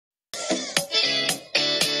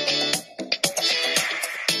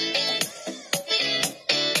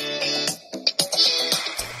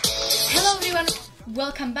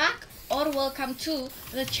welcome back or welcome to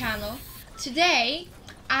the channel. Today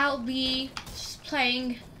I'll be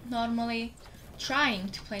playing normally, trying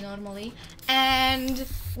to play normally, and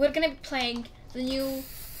we're gonna be playing the new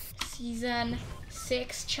season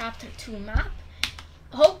 6 chapter 2 map.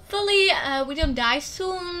 Hopefully we don't die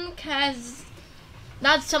soon, cause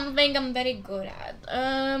that's something I'm very good at.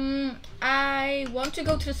 I want to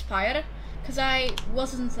go to the spire because I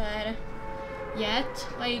wasn't there yet.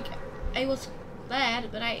 Like, I was there,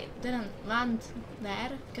 but I didn't land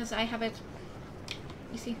there because I have it.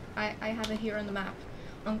 You see, I have it here on the map,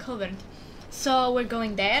 uncovered. So we're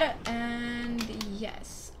going there, and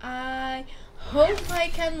yes, I hope I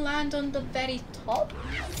can land on the very top.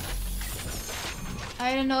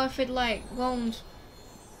 I don't know if it like won't,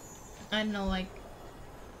 I don't know, like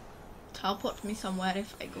teleport me somewhere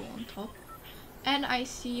if I go on top. And I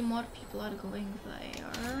see more people are going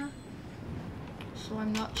there, so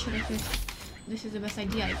I'm not sure if this is the best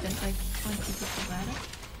idea. I think like 20 people there.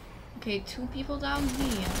 Okay, 2 people down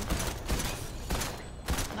here.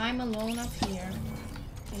 I'm alone up here.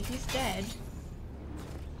 Okay, he's dead.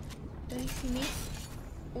 Did he see me?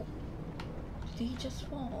 Oh, did he just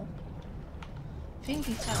fall? I think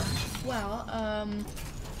he fell. Well,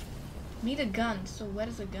 need a gun. So where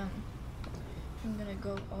is a gun? I'm gonna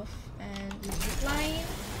go off and zip line.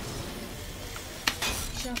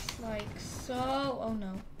 Just like so. Oh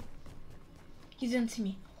no. He didn't see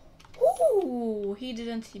me. Ooh, he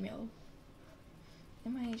didn't see me. Oh.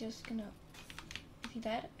 Am I just gonna... Is he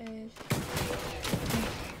dead?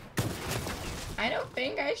 I don't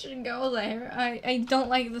think I should go there. I don't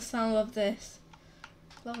like the sound of this.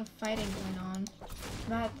 A lot of fighting going on.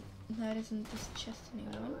 That isn't this chest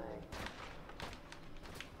anymore.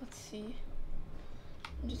 Let's see.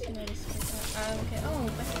 I'm just gonna risk that. Okay. Oh,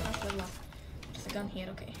 better pass level up. There's a gun here.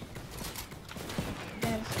 Okay.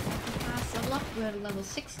 There's a pass level up. We're level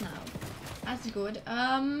 6 now. That's good.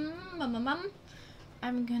 I'm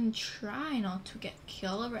gonna try not to get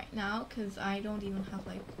killed right now because I don't even have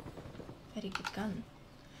like very good gun.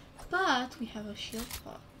 But we have a shield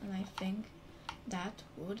pot, and I think that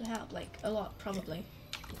would help like a lot, probably.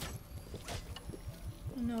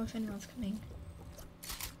 I don't know if anyone's coming.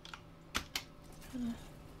 Gonna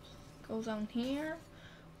go down here.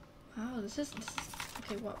 Wow, this is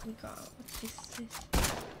okay. What we got? What's this?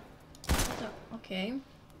 What's up? Okay.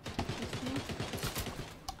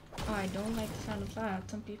 Oh, I don't like the sound of that.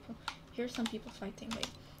 Here's some people fighting. Wait.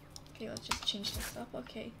 Okay, let's just change this up.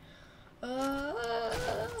 Okay.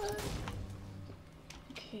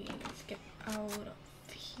 Okay, let's get out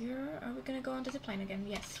of here. Are we gonna go on the zipline again?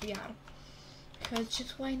 Yes, we are. Because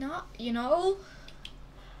just why not, you know?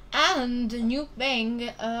 And the new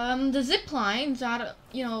thing, the zip lines are,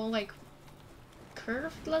 you know, like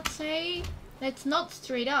curved, let's say. It's not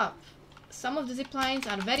straight up. Some of the zip lines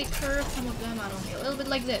are very curved, some of them are only a little bit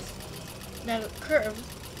like this. They're curved.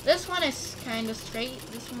 This one is kind of straight,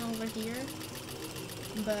 this one over here.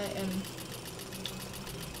 But,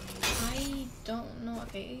 I don't know.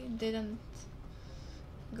 Okay, didn't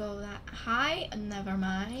go that high. Never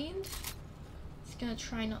mind. Gonna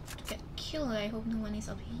try not to get killed. I hope no one is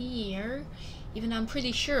up here. Even I'm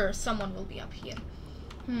pretty sure someone will be up here.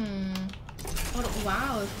 Oh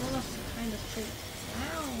wow, it was kind of straight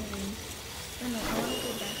down. Oh no, I want to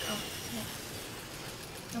go back up.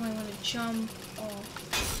 Now I want to jump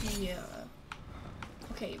off here.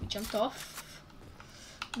 Okay, we jumped off.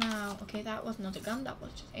 Now, okay, that was not a gun, that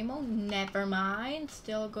was just ammo. Never mind,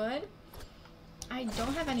 still good. I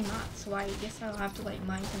don't have any mats, so I guess I'll have to like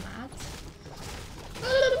mine the mats.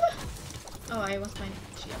 Oh, I was mining.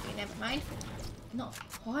 Okay, never mind. No,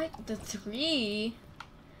 what? The 3? You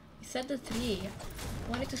said the 3. I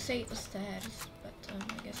wanted to say it was stairs, but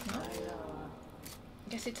I guess not. I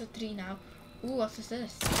guess it's a 3 now. Ooh, what is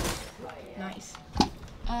this? Nice.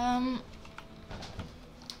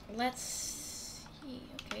 Let's see.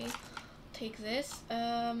 Okay, take this.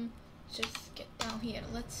 Just get down here.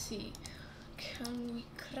 Let's see. Can we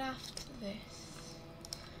craft this?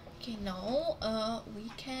 Okay, no, we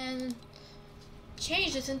can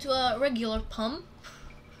change this into a regular pump.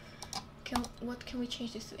 What can we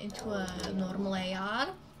change this into a normal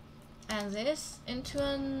AR? And this into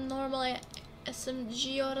a normal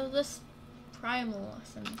SMG or this primal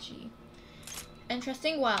SMG.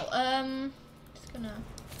 Interesting. Wow, just gonna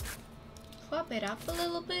flop it up a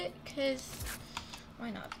little bit, cause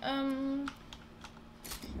why not?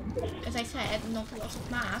 As I said, not a lot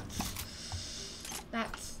of mats.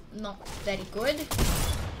 That's not very good.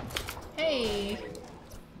 Hey,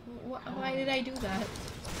 why did I do that?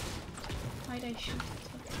 Why did I shoot?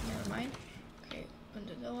 Okay, never mind. Okay, open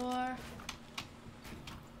the door.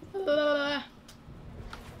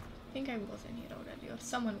 think I was in here already, or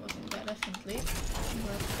someone was in there definitely.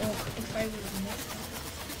 But, oh, if I was in there.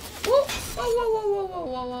 Whoa! Whoa! Whoa! Whoa! Whoa!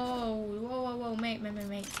 Whoa! Whoa! Whoa! Whoa! Whoa! Whoa!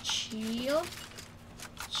 Mate! Chill.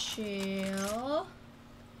 Chill.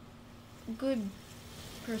 Good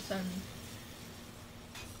person.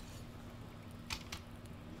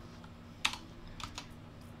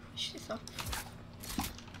 She's off.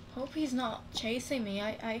 Hope he's not chasing me.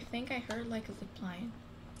 I think I heard like a zip line.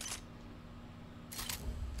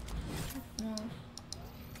 No.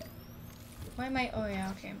 Why am I? Oh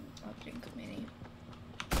yeah, okay. I'll drink a mini.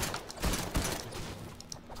 I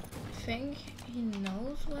think he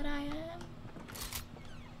knows what I am.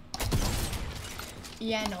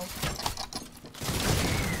 Yeah, no.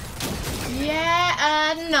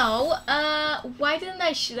 Yeah, no. Why didn't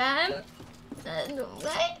I shoot him?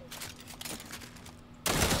 What?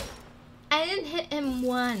 I didn't hit him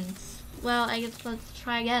once. Well, I guess let's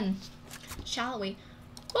try again. Shall we?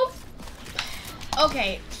 Oop.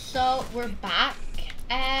 Okay, so we're back.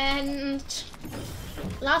 And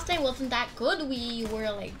last time wasn't that good. We were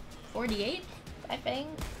like 48, I think.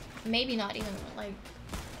 Maybe not even like,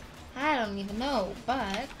 I don't even know.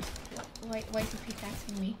 But why is he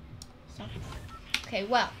pickaxing me? Stop. Okay,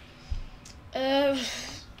 well,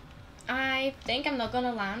 I think I'm not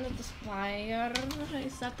gonna land at the Spire.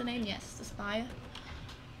 Is that the name? Yes, the Spire.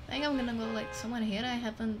 I think I'm gonna go like somewhere here. I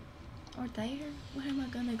haven't, or there. Where am I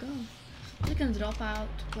gonna go? I can drop out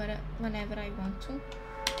whenever I want to.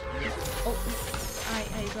 Oh,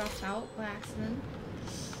 I dropped out by accident.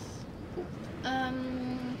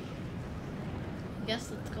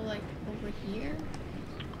 Guess let's go like over here.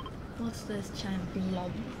 What's this giant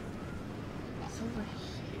blob? It's over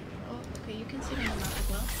here. Oh, okay, you can see it on the map as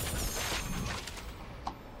well.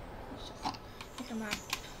 Let's just make a map.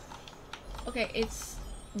 Okay, it's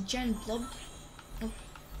giant blob. Oh,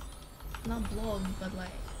 not blob, but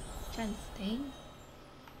like giant stain.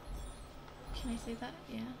 Can I say that?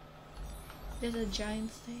 Yeah. There's a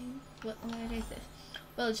giant stain. What is this?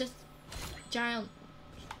 Well, it's just giant.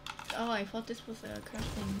 Oh, I thought this was a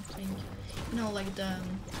crafting thing. No, like the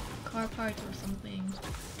car part or something.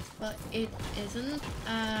 But it isn't.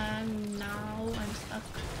 Now I'm stuck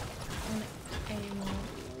on a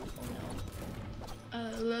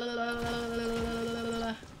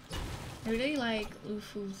I really like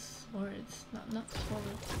Lufu's swords. Not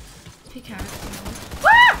swords. Pickaxe, you know.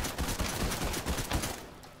 Ah!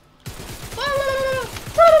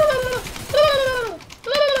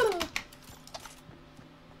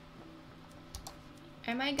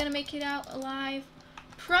 Am I gonna make it out alive?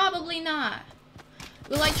 Probably not.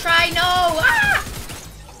 Will I try? No! Ah!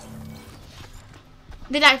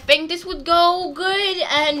 Did I think this would go good?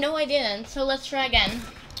 No, I didn't. So let's try again.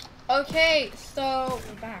 Okay, so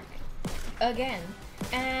we're back again.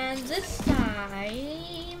 And this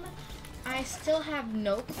time, I still have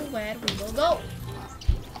no clue where we will go.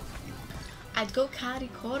 I'd go Carry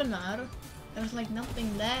Corner. There's like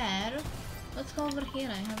nothing there. Let's go over here.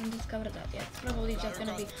 I haven't discovered that yet. It's probably just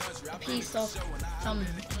gonna be a piece of some,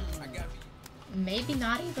 maybe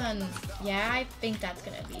not even, yeah, I think that's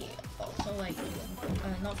gonna be also like,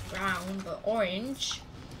 not brown, but orange.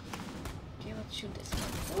 Okay, let's shoot this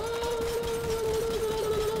one.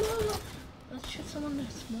 Let's shoot someone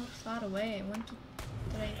that's more far away. 1, 2,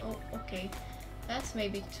 3, oh, okay. That's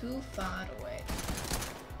maybe too far away.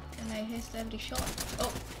 And I missed every shot.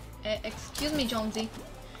 Oh, excuse me, Jonesy.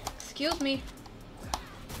 Excuse me.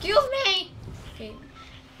 Excuse me! Okay,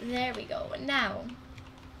 there we go. Now,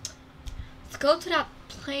 let's go to that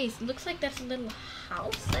place. Looks like there's a little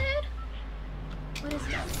house there. What is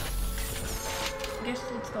that? I guess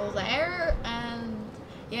let's go there. And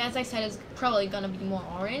yeah, as I said, it's probably gonna be more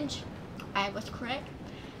orange. I was correct.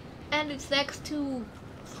 And it's next to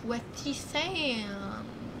Sweaty Sands.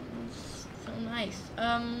 So nice.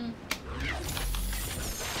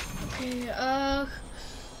 Okay,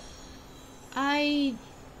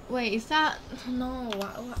 wait, is that, no,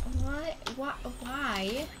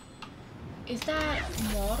 why? Is that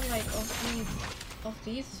more like of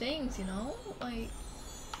these things, you know? Like,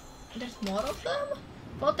 there's more of them?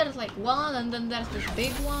 Thought there's like one and then there's this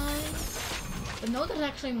big one. But no, there's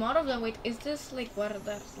actually more of them. Wait, is this like where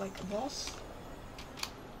there's like a boss?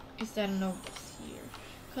 Is there no boss here?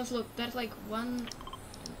 Because look, there's like one,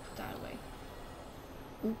 put that away.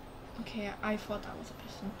 Ooh, okay, I thought that was a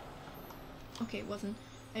person. Okay, it wasn't.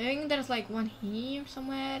 I think there's like one here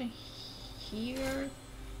somewhere. Here.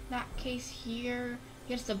 That case here.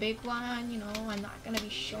 Here's the big one, you know. I'm not gonna be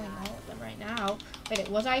showing all of them right now. Wait,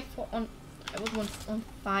 was I on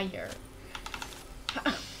fire?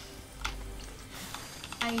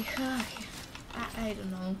 I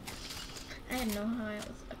don't know. I don't know how I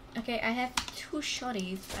was. Okay, I have 2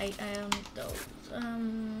 shotties. I need those.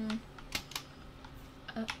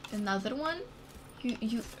 Another one?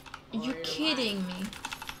 You kidding me?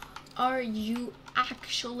 Are you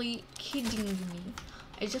actually kidding me?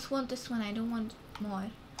 I just want this one. I don't want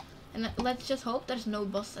more. And let's just hope there's no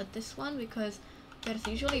boss at this one, because there's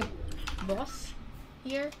usually boss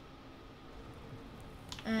here.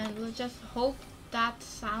 And let's just hope that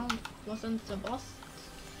sound wasn't the boss.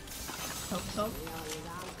 Hope so.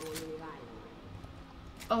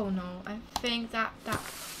 Oh no, I think that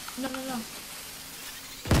no.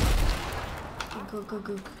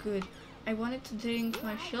 Good. I wanted to drink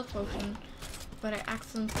my shield potion, but I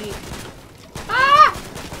accidentally. Ah!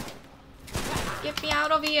 Get me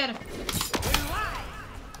out of here!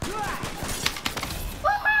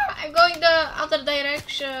 I'm going the other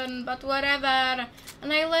direction, but whatever.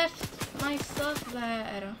 And I left my stuff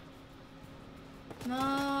there.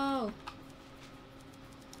 No.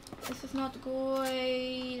 This is not good.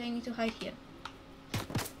 I need to hide here.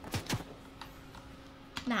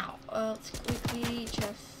 Now, let's quickly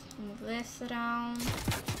just move this around.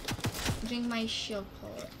 Drink my shield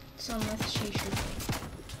power. So unless she shoots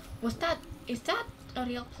me. Is that a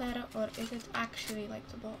real player, or is it actually like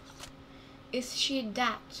the boss? Is she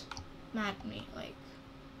that mad at me? Like,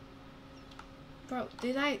 bro,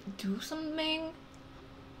 did I do something?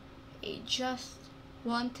 I just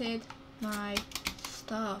wanted my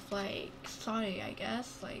stuff. Like, sorry, I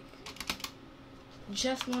guess. Like,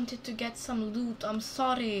 just wanted to get some loot. I'm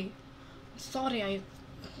sorry.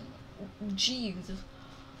 Jeez.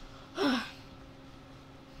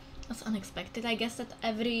 That's unexpected. I guess that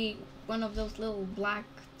every one of those little black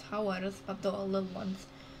towers, but the little ones,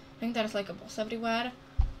 I think there's like a boss everywhere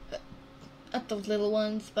at those little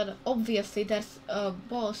ones, but obviously there's a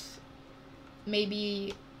boss,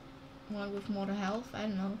 maybe one with more health. I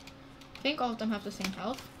don't know. I think all of them have the same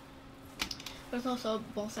health. There's also a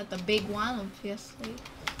boss at the big one, obviously.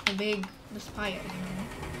 The spire, you know.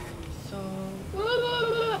 So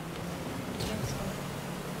blow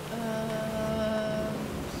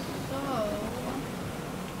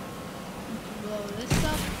this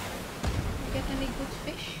up. Get any good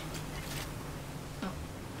fish? No,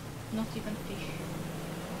 not even fish.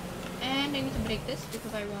 And I need to break this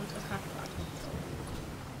because I want a card card.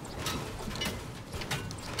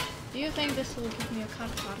 Do you think this will give me a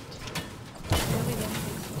card card? I really don't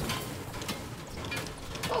think so.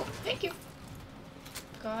 Oh, thank you.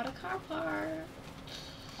 Got a card card.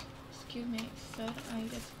 Excuse me, sir. I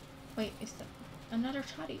just wait. Is that another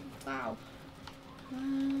toddy? Wow.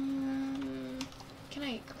 Can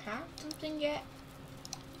I craft something yet?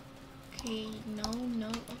 Okay,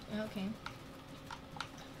 no. Okay.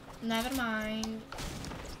 Never mind.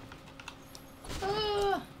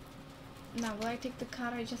 Now, will I take the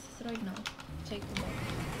car I just destroyed? No. Take the boat.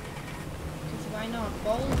 Because why not?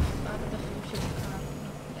 Balls are the future of the car.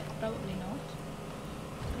 No, probably not.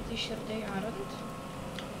 Pretty sure they aren't.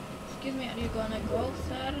 Excuse me, are you gonna go,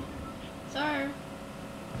 sir? Sir?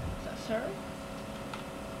 Is that sir?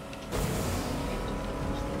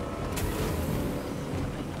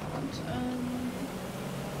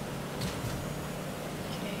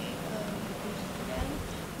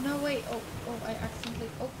 No, wait. Oh, I accidentally.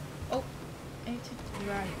 Oh. I need to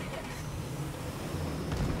drive. Yes.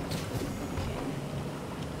 Okay.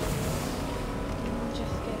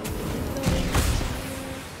 Just get it.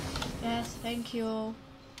 Yes, thank you.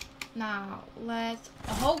 Now, let's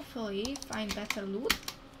hopefully find better loot.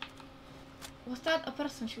 Was that a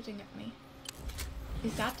person shooting at me?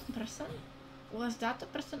 Is that a person? Was that a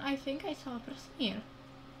person? I think I saw a person here.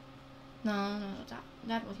 No,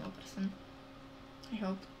 that was no person. I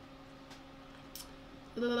hope.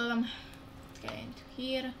 Let's get into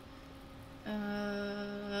here. No,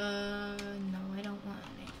 I don't want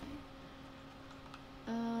anything.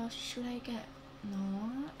 Should I get?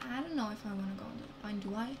 No, I don't know if I want to go into the pine.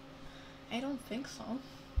 Do I? I don't think so.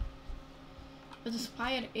 But the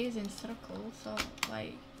spire is in circle, so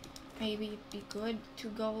like maybe it'd be good to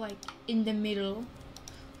go like in the middle,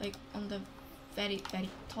 like on the very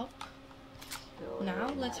top. Now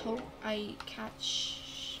let's hope I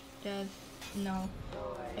catch the. No,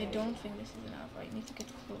 I don't think this is enough. I need to get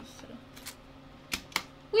closer.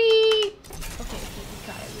 Whee! Okay, we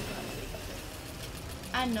got it.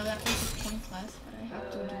 I know that was pointless, but I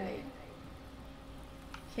have to do it.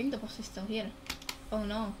 I think the boss is still here. Oh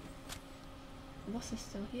no. The boss is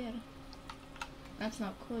still here. That's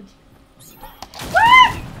not good.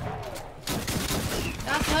 Ah!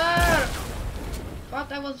 That's her! But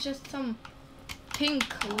that was just some pink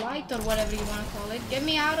light or whatever you want to call it. Get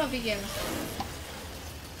me out of here.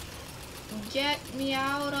 Get me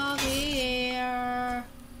out of here.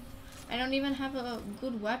 I don't even have a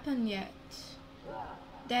good weapon yet.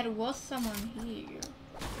 There was someone here.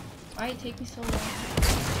 Why it take me so long?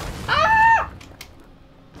 Ah!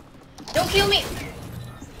 Don't kill me!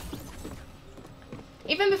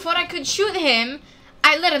 Even before I could shoot him,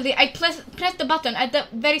 I pressed the button at the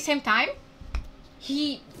very same time.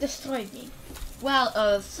 He destroyed me.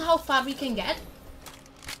 Well, so how far we can get?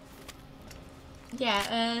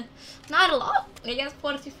 Yeah, not a lot. I guess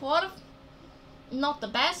 44. Not the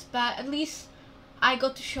best, but at least I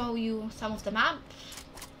got to show you some of the map.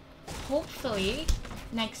 Hopefully,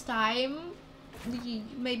 next time we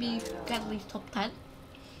maybe get at least top 10.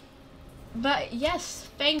 But yes,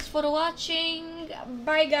 thanks for watching.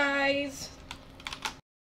 Bye guys.